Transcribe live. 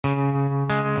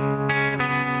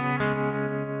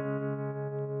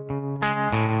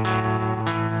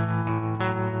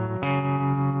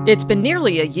It's been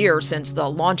nearly a year since the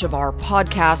launch of our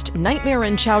podcast, Nightmare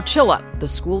in Chowchilla, the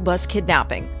school bus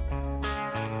kidnapping.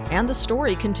 And the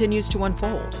story continues to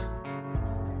unfold.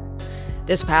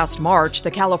 This past March,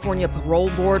 the California Parole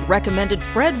Board recommended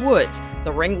Fred Woods,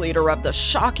 the ringleader of the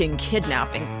shocking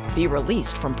kidnapping, be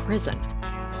released from prison.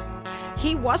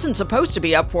 He wasn't supposed to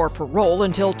be up for parole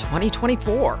until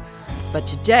 2024, but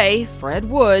today, Fred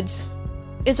Woods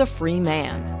is a free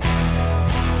man.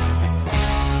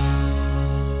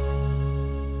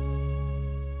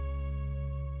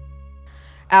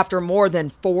 After more than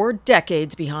 4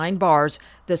 decades behind bars,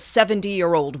 the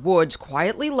 70-year-old Woods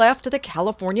quietly left the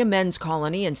California Men's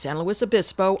Colony in San Luis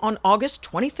Obispo on August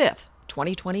 25,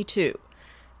 2022.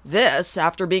 This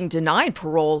after being denied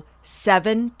parole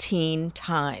 17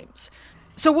 times.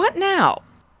 So what now?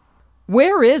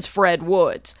 Where is Fred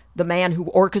Woods, the man who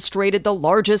orchestrated the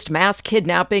largest mass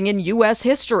kidnapping in U.S.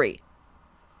 history?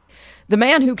 The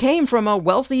man who came from a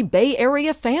wealthy Bay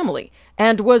Area family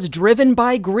and was driven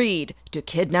by greed to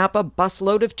kidnap a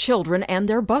busload of children and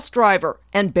their bus driver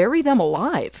and bury them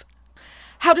alive.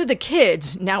 How do the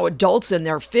kids, now adults in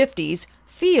their 50s,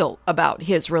 feel about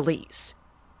his release?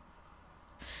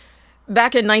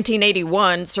 Back in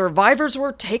 1981, survivors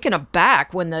were taken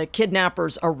aback when the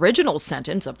kidnapper's original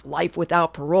sentence of life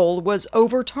without parole was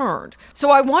overturned. So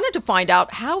I wanted to find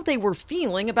out how they were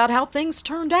feeling about how things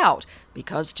turned out,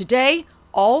 because today,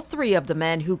 all 3 of the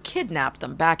men who kidnapped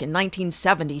them back in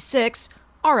 1976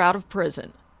 are out of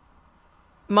prison.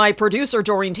 My producer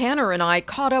Doreen Tanner and I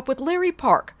caught up with Larry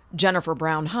Park, Jennifer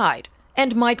Brown Hyde,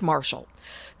 and Mike Marshall.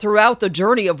 Throughout the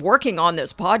journey of working on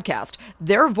this podcast,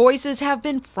 their voices have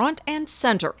been front and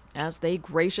center as they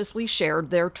graciously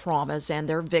shared their traumas and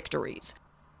their victories.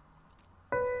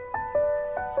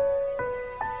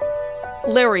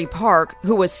 Larry Park,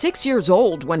 who was 6 years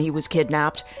old when he was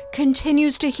kidnapped,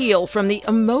 continues to heal from the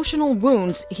emotional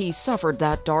wounds he suffered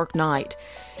that dark night.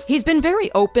 He's been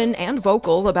very open and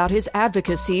vocal about his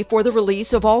advocacy for the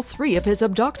release of all 3 of his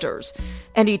abductors,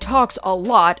 and he talks a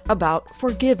lot about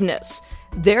forgiveness,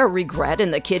 their regret in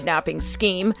the kidnapping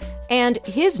scheme, and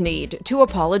his need to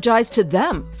apologize to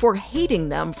them for hating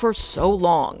them for so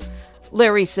long.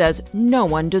 Larry says no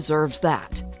one deserves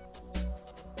that.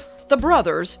 The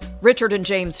brothers, Richard and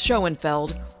James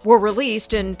Schoenfeld, were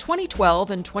released in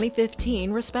 2012 and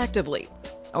 2015, respectively.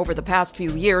 Over the past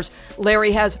few years,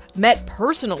 Larry has met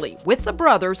personally with the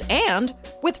brothers and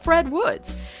with Fred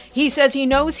Woods. He says he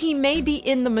knows he may be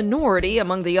in the minority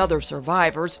among the other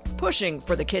survivors, pushing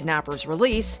for the kidnapper's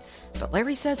release, but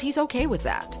Larry says he's okay with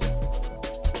that.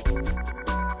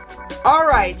 All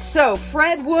right, so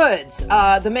Fred Woods,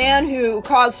 the man who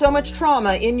caused so much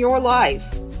trauma in your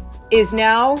life, is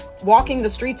now walking the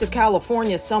streets of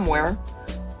California somewhere.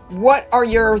 What are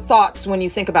your thoughts when you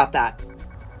think about that?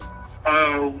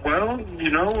 Well,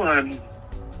 I'm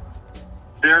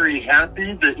very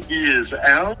happy that he is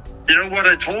out. What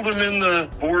I told him in the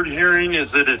board hearing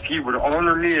is that if he would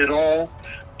honor me at all,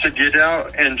 to get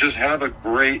out and just have a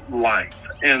great life.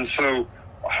 And so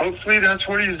hopefully that's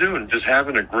what he's doing, just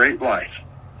having a great life.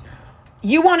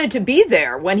 You wanted to be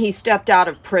there when he stepped out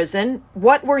of prison.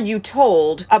 What were you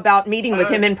told about meeting with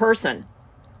him in person?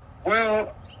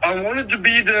 Well, I wanted to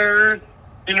be there.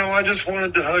 I just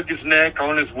wanted to hug his neck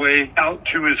on his way out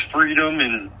to his freedom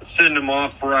and send him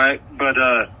off right. But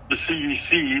the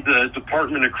CDC, the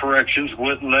Department of Corrections,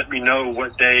 wouldn't let me know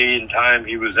what day and time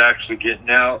he was actually getting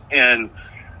out. And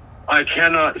I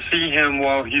cannot see him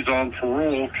while he's on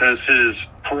parole because his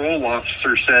parole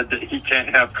officer said that he can't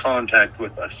have contact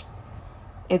with us.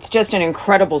 It's just an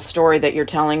incredible story that you're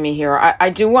telling me here. I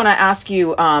do want to ask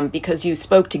you, because you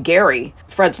spoke to Gary,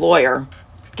 Fred's lawyer,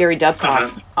 Gary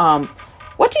Dubkoff.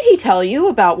 What did he tell you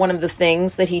about one of the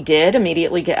things that he did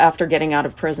immediately after getting out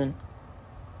of prison?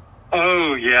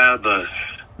 Oh, yeah.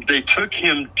 They took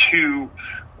him to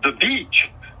the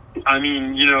beach. I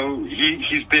mean,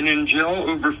 he's been in jail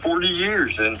over 40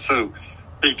 years. And so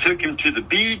they took him to the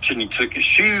beach and he took his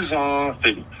shoes off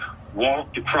and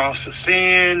walked across the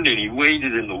sand and he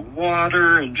waded in the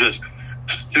water and just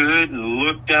stood and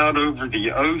looked out over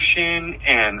the ocean.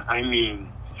 And I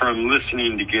mean, from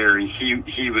listening to Gary,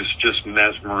 he was just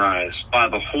mesmerized by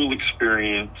the whole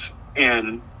experience.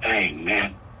 And dang,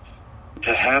 man,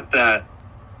 to have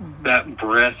that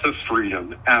breath of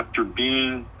freedom after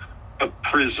being a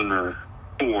prisoner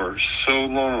for so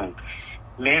long.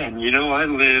 Man, I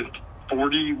lived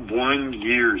 41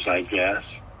 years, I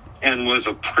guess, and was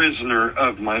a prisoner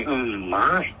of my own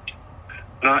mind.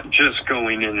 Not just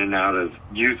going in and out of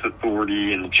youth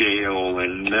authority and jail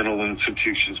and mental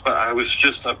institutions, but I was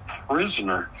just a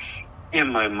prisoner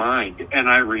in my mind. And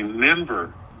I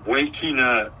remember waking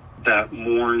up that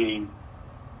morning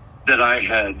that I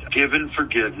had given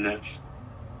forgiveness,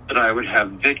 that I would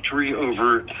have victory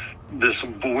over this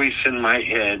voice in my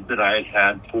head that I had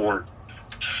had for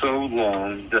so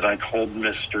long that I called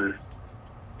Mister.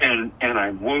 And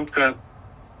I woke up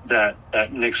that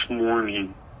next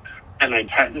morning and I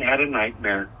hadn't had a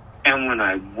nightmare. And when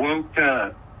I woke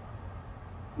up,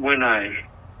 when I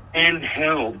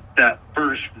inhaled that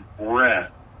first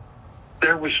breath,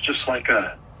 there was just like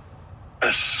a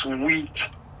sweet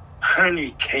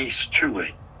honey taste to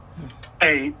it.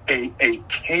 A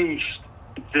taste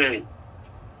that,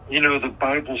 the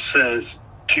Bible says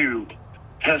to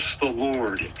test the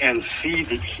Lord and see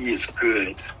that he is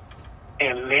good.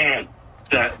 And man,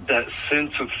 that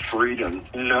sense of freedom,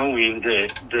 knowing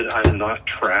that I'm not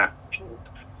trapped,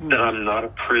 that I'm not a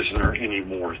prisoner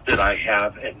anymore, that I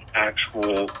have an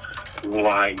actual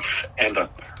life and a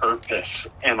purpose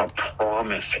and a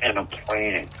promise and a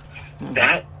plan.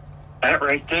 That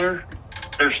right there,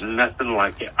 there's nothing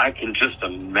like it. I can just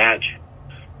imagine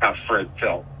how Fred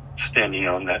felt standing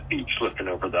on that beach looking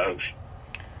over the ocean.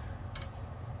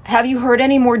 Have you heard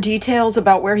any more details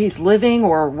about where he's living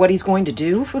or what he's going to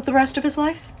do with the rest of his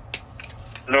life?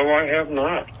 No, I have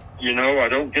not. I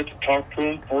don't get to talk to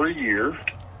him for a year.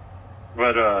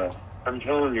 But I'm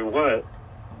telling you what,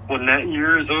 when that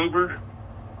year is over,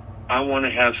 I want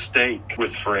to have steak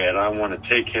with Fred. I want to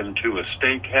take him to a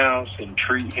steakhouse and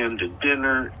treat him to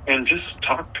dinner and just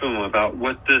talk to him about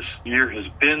what this year has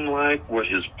been like, what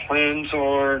his plans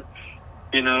are,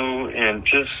 and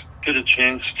just get a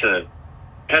chance to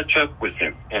catch up with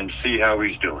him and see how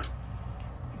he's doing.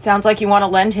 It sounds like you want to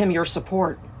lend him your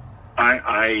support.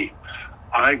 I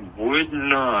would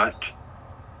not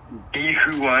be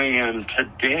who I am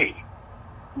today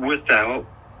without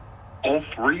all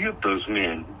three of those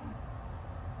men.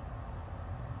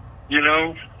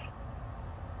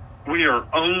 We are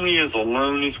only as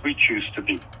alone as we choose to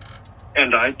be.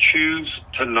 And I choose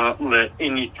to not let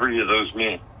any three of those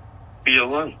men be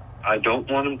alone. I don't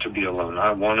want them to be alone.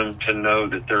 I want them to know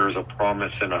that there is a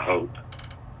promise and a hope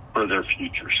for their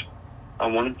futures. I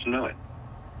want them to know it.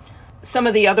 Some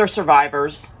of the other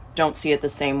survivors don't see it the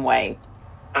same way.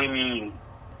 I mean,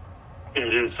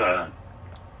 it's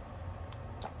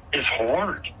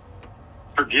hard.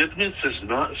 Forgiveness is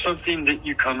not something that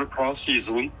you come across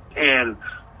easily. And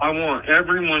I want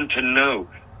everyone to know,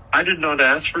 I did not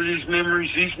ask for these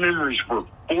memories. These memories were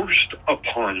forced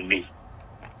upon me.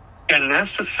 And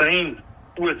that's the same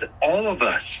with all of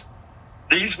us.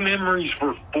 These memories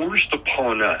were forced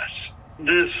upon us.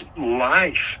 This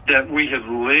life that we have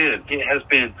lived, it has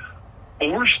been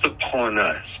forced upon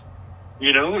us.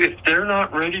 If they're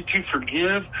not ready to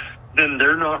forgive, then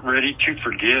they're not ready to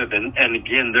forgive. And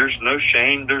again, there's no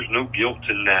shame, there's no guilt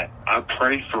in that. I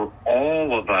pray for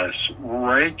all of us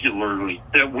regularly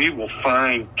that we will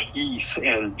find peace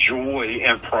and joy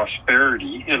and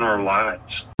prosperity in our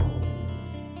lives.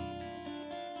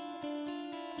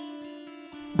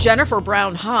 Jennifer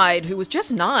Brown Hyde, who was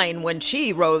just 9 when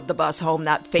she rode the bus home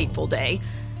that fateful day,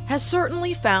 has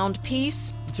certainly found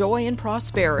peace, joy, and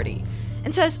prosperity,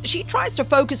 and says she tries to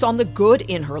focus on the good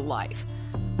in her life.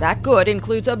 That good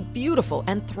includes a beautiful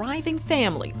and thriving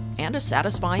family and a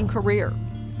satisfying career.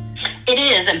 It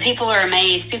is, and people are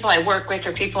amazed. People I work with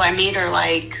or people I meet are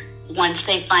like, once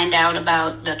they find out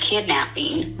about the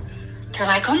kidnapping, they're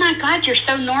like, oh my God, you're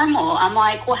so normal. I'm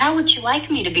like, well, how would you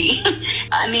like me to be?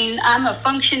 I mean, I'm a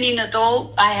functioning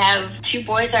adult. I have 2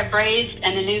 boys I've raised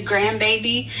and a new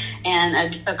grandbaby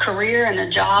and a career and a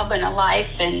job and a life.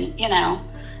 And,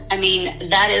 I mean,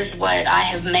 that is what I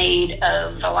have made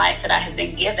of the life that I have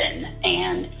been given.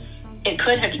 And it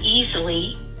could have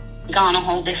easily gone a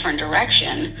whole different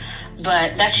direction,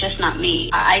 but that's just not me.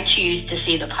 I choose to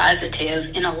see the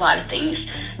positive in a lot of things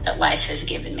that life has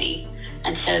given me.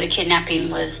 And so the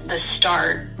kidnapping was the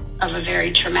start of a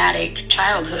very traumatic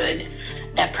childhood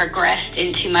that progressed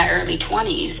into my early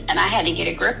 20s. And I had to get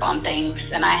a grip on things,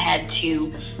 and I had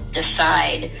to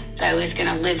decide that I was going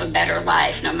to live a better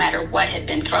life no matter what had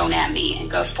been thrown at me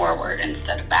and go forward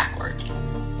instead of backwards.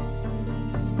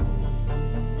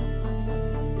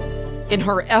 In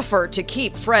her effort to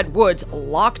keep Fred Woods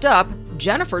locked up,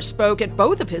 Jennifer spoke at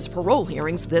both of his parole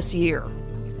hearings this year.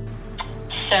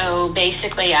 So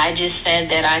basically, I just said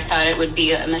that I thought it would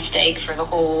be a mistake for the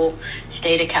whole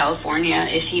state of California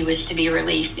if he was to be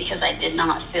released, because I did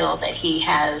not feel that he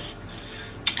has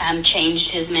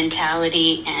changed his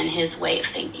mentality and his way of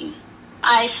thinking.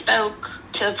 I spoke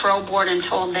to the parole board and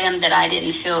told them that I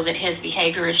didn't feel that his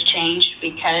behavior has changed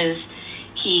because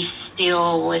he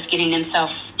still was getting himself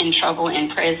in trouble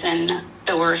in prison.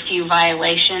 There were a few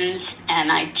violations,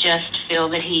 and I just feel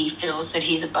that he feels that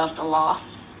he's above the law.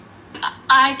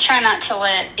 I try not to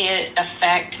let it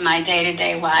affect my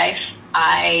day-to-day life.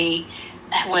 I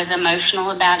was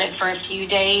emotional about it for a few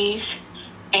days,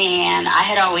 and I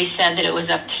had always said that it was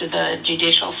up to the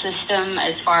judicial system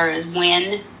as far as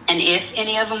when and if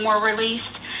any of them were released,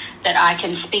 that I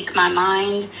can speak my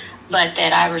mind, but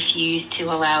that I refuse to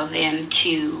allow them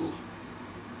to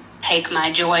take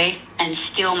my joy and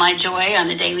steal my joy on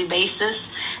a daily basis.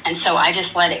 And so I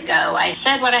just let it go. I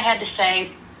said what I had to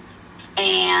say,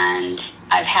 and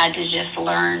I've had to just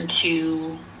learn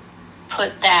to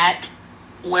put that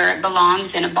where it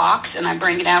belongs in a box, and I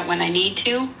bring it out when I need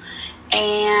to.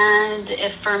 And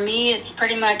for me, it's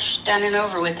pretty much done and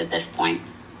over with at this point.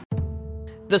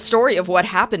 The story of what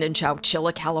happened in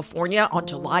Chowchilla, California on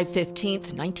July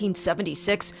 15th,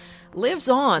 1976 lives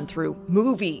on through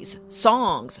movies,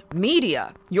 songs,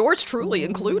 media, yours truly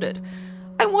included.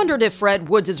 I wondered if Fred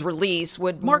Woods' release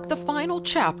would mark the final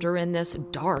chapter in this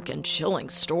dark and chilling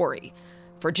story.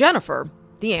 For Jennifer,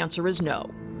 the answer is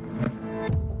no.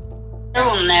 There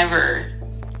will never,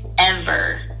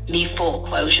 ever be full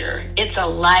closure. It's a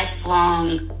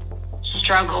lifelong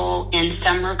struggle in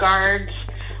some regards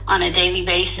on a daily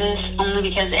basis, only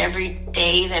because every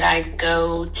day that I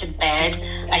go to bed,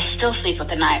 I still sleep with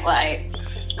the nightlight.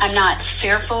 I'm not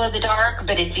fearful of the dark,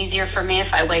 but it's easier for me if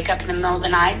I wake up in the middle of the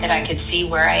night that I could see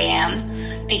where I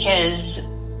am, because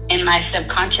in my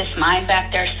subconscious mind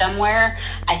back there somewhere,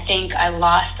 I think I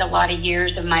lost a lot of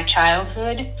years of my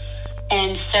childhood.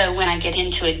 And so when I get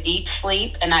into a deep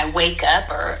sleep and I wake up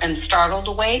or am startled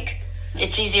awake,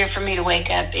 it's easier for me to wake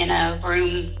up in a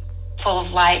room full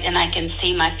of light and I can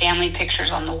see my family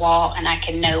pictures on the wall and I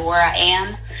can know where I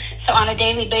am. So on a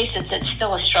daily basis, it's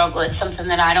still a struggle. It's something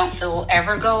that I don't feel will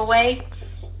ever go away.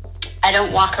 I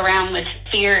don't walk around with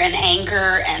fear and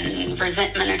anger and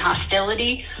resentment and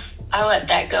hostility. I let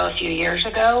that go a few years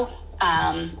ago.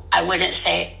 I wouldn't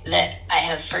say that I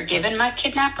have forgiven my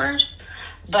kidnappers,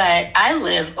 but I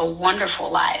live a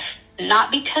wonderful life,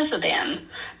 not because of them,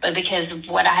 but because of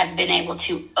what I have been able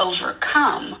to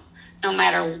overcome, no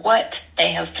matter what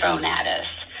they have thrown at us.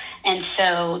 And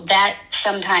so that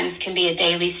sometimes can be a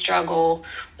daily struggle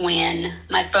when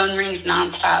my phone rings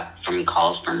nonstop from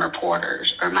calls from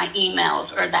reporters or my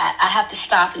emails or that. I have to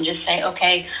stop and just say,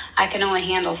 okay, I can only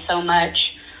handle so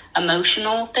much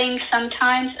emotional things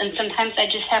sometimes, and sometimes I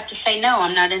just have to say, no,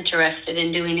 I'm not interested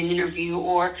in doing an interview,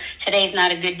 or today's not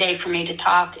a good day for me to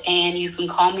talk, and you can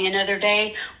call me another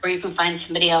day, or you can find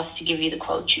somebody else to give you the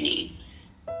quote you need.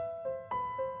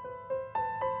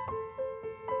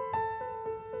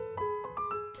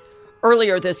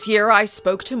 Earlier this year, I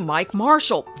spoke to Mike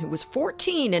Marshall, who was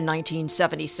 14 in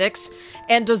 1976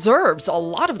 and deserves a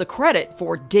lot of the credit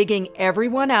for digging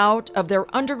everyone out of their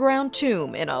underground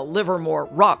tomb in a Livermore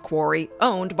rock quarry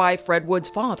owned by Fred Woods'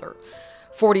 father.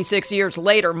 46 years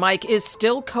later, Mike is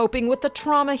still coping with the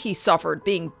trauma he suffered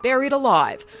being buried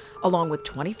alive, along with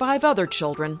 25 other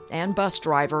children and bus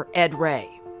driver Ed Ray.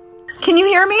 Can you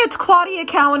hear me? It's Claudia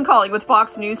Cowan calling with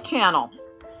Fox News Channel.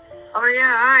 Oh, yeah,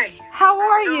 hi. How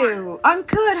are you? I'm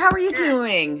good. How are you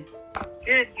doing?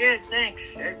 Good, thanks.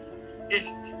 Just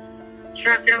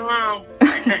trucking along.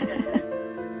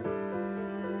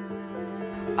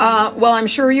 Well, I'm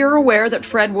sure you're aware that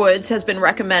Fred Woods has been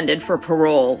recommended for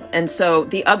parole, and so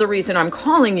the other reason I'm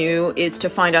calling you is to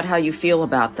find out how you feel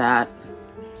about that.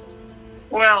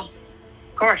 Well,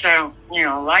 of course I don't,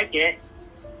 like it,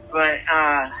 but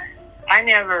I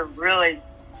never really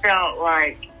felt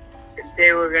like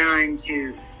they were going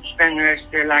to spend the rest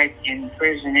of their life in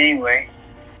prison anyway.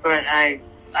 But I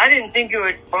didn't think it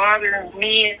would bother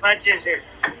me as much as it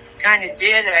kind of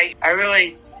did. I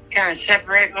really kind of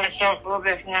separate myself a little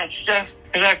bit from that stuff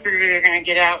because I figured they're going to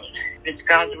get out. It's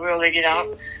God's will they get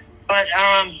out. But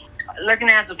looking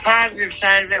at the positive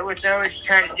side of it, which I always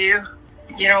try to do,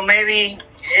 maybe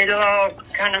it'll all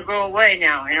kind of go away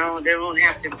now. They won't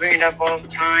have to bring it up all the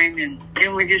time, and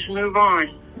then we just move on.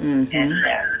 Mm-hmm. And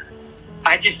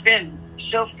I've just been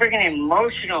so freaking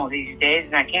emotional these days,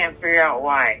 and I can't figure out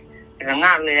why. Because I'm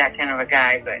not really that kind of a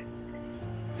guy, but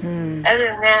other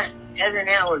than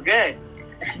that, we're good.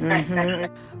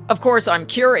 Mm-hmm. Of course, I'm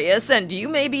curious, and you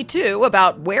may be too,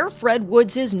 about where Fred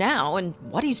Woods is now and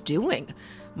what he's doing.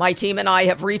 My team and I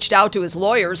have reached out to his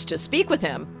lawyers to speak with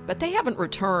him, but they haven't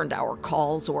returned our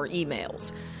calls or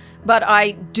emails. But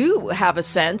I do have a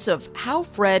sense of how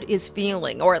Fred is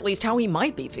feeling, or at least how he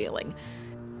might be feeling.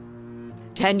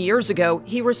 10 years ago,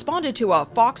 he responded to a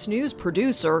Fox News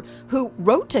producer who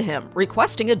wrote to him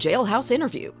requesting a jailhouse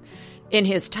interview. In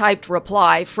his typed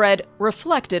reply, Fred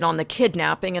reflected on the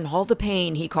kidnapping and all the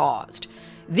pain he caused.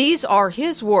 These are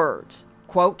his words,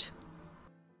 quote,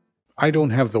 I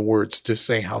don't have the words to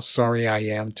say how sorry I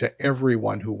am to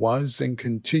everyone who was and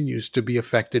continues to be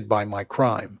affected by my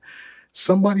crime.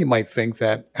 Somebody might think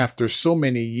that after so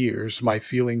many years, my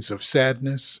feelings of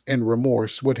sadness and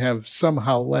remorse would have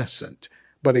somehow lessened,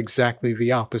 but exactly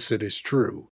the opposite is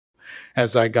true.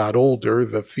 As I got older,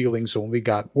 the feelings only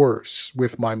got worse,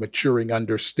 with my maturing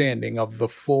understanding of the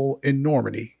full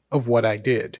enormity of what I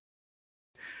did.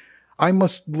 I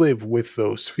must live with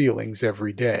those feelings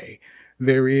every day.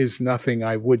 There is nothing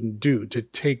I wouldn't do to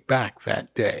take back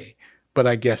that day, but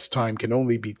I guess time can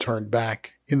only be turned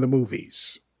back in the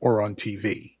movies or on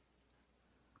TV.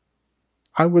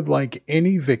 I would like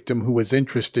any victim who is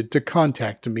interested to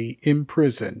contact me in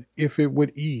prison if it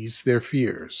would ease their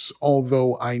fears,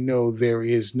 although I know there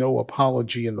is no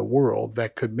apology in the world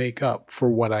that could make up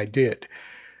for what I did.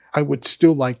 I would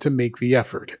still like to make the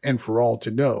effort, and for all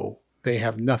to know, they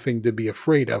have nothing to be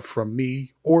afraid of from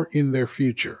me or in their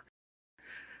future.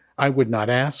 I would not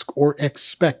ask or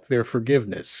expect their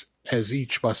forgiveness, as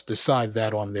each must decide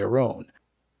that on their own.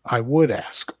 I would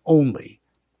ask only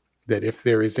that if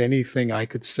there is anything I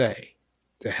could say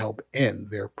to help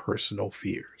end their personal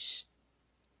fears.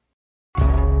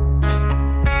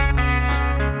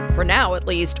 For now, at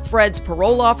least, Fred's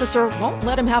parole officer won't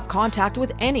let him have contact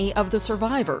with any of the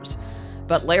survivors.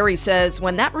 But Larry says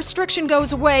when that restriction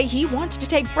goes away, he wants to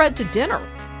take Fred to dinner.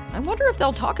 I wonder if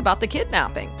they'll talk about the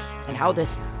kidnapping and how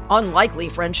this unlikely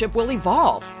friendship will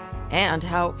evolve, and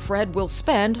how Fred will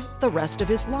spend the rest of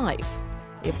his life.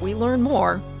 If we learn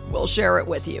more, we'll share it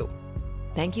with you.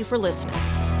 Thank you for listening.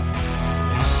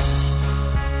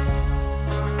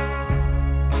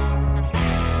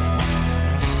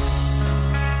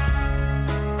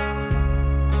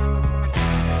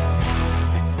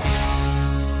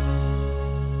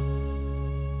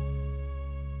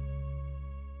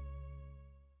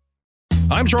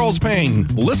 I'm Charles Payne.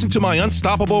 Listen to my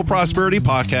Unstoppable Prosperity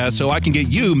podcast so I can get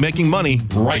you making money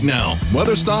right now.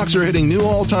 Whether stocks are hitting new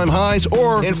all-time highs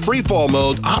or in free-fall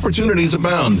mode, opportunities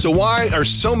abound. So why are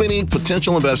so many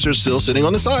potential investors still sitting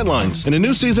on the sidelines? In a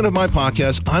new season of my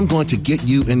podcast, I'm going to get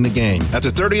you in the game. After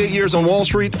 38 years on Wall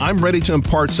Street, I'm ready to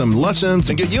impart some lessons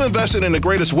and get you invested in the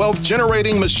greatest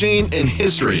wealth-generating machine in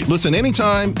history. Listen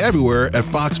anytime, everywhere at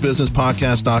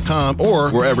foxbusinesspodcast.com or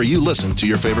wherever you listen to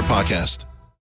your favorite podcast.